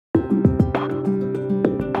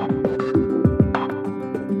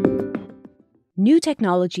New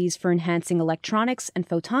technologies for enhancing electronics and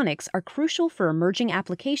photonics are crucial for emerging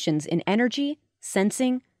applications in energy,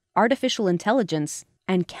 sensing, artificial intelligence,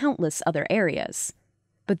 and countless other areas.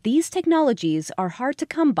 But these technologies are hard to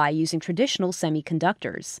come by using traditional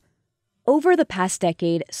semiconductors. Over the past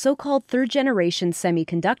decade, so-called third-generation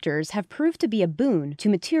semiconductors have proved to be a boon to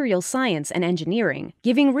materials science and engineering,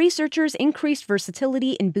 giving researchers increased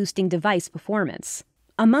versatility in boosting device performance.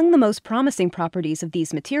 Among the most promising properties of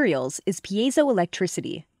these materials is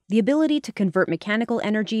piezoelectricity, the ability to convert mechanical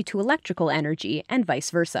energy to electrical energy, and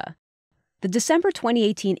vice versa. The December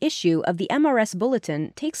 2018 issue of the MRS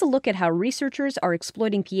Bulletin takes a look at how researchers are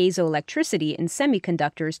exploiting piezoelectricity in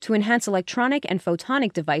semiconductors to enhance electronic and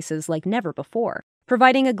photonic devices like never before,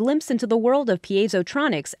 providing a glimpse into the world of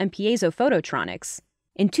piezotronics and piezo-phototronics.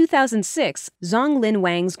 In 2006, Zhonglin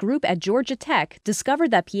Wang's group at Georgia Tech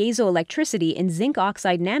discovered that piezoelectricity in zinc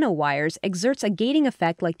oxide nanowires exerts a gating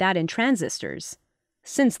effect like that in transistors.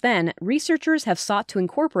 Since then, researchers have sought to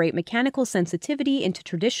incorporate mechanical sensitivity into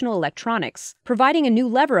traditional electronics, providing a new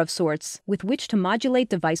lever of sorts with which to modulate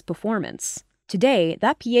device performance. Today,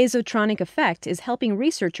 that piezotronic effect is helping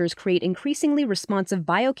researchers create increasingly responsive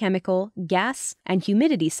biochemical, gas, and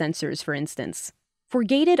humidity sensors, for instance. For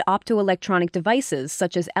gated optoelectronic devices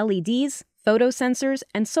such as LEDs, photosensors,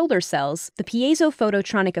 and solar cells, the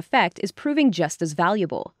piezo-phototronic effect is proving just as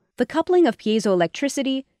valuable. The coupling of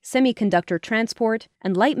piezoelectricity, semiconductor transport,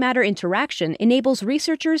 and light matter interaction enables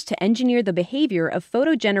researchers to engineer the behavior of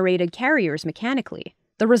photo-generated carriers mechanically.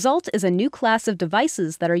 The result is a new class of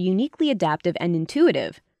devices that are uniquely adaptive and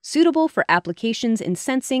intuitive, suitable for applications in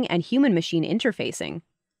sensing and human-machine interfacing.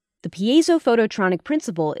 The piezo-phototronic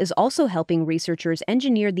principle is also helping researchers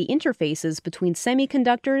engineer the interfaces between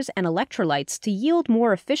semiconductors and electrolytes to yield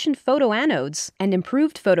more efficient photoanodes and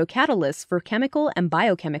improved photocatalysts for chemical and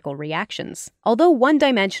biochemical reactions. Although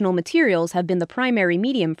one-dimensional materials have been the primary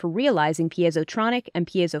medium for realizing piezotronic and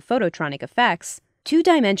piezo-phototronic effects,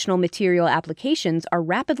 two-dimensional material applications are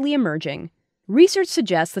rapidly emerging. Research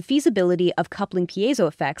suggests the feasibility of coupling piezo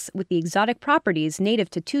effects with the exotic properties native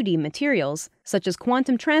to 2D materials, such as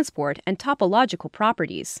quantum transport and topological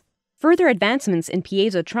properties. Further advancements in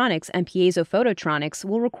piezotronics and piezo-phototronics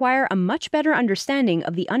will require a much better understanding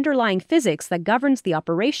of the underlying physics that governs the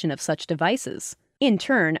operation of such devices. In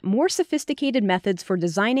turn, more sophisticated methods for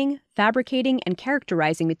designing, fabricating, and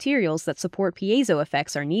characterizing materials that support piezo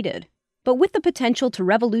effects are needed. But with the potential to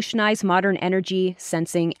revolutionize modern energy,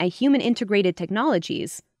 sensing, and human-integrated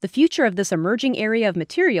technologies, the future of this emerging area of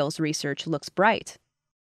materials research looks bright.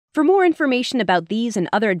 For more information about these and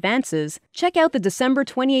other advances, check out the December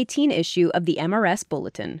 2018 issue of the MRS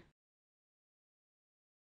Bulletin.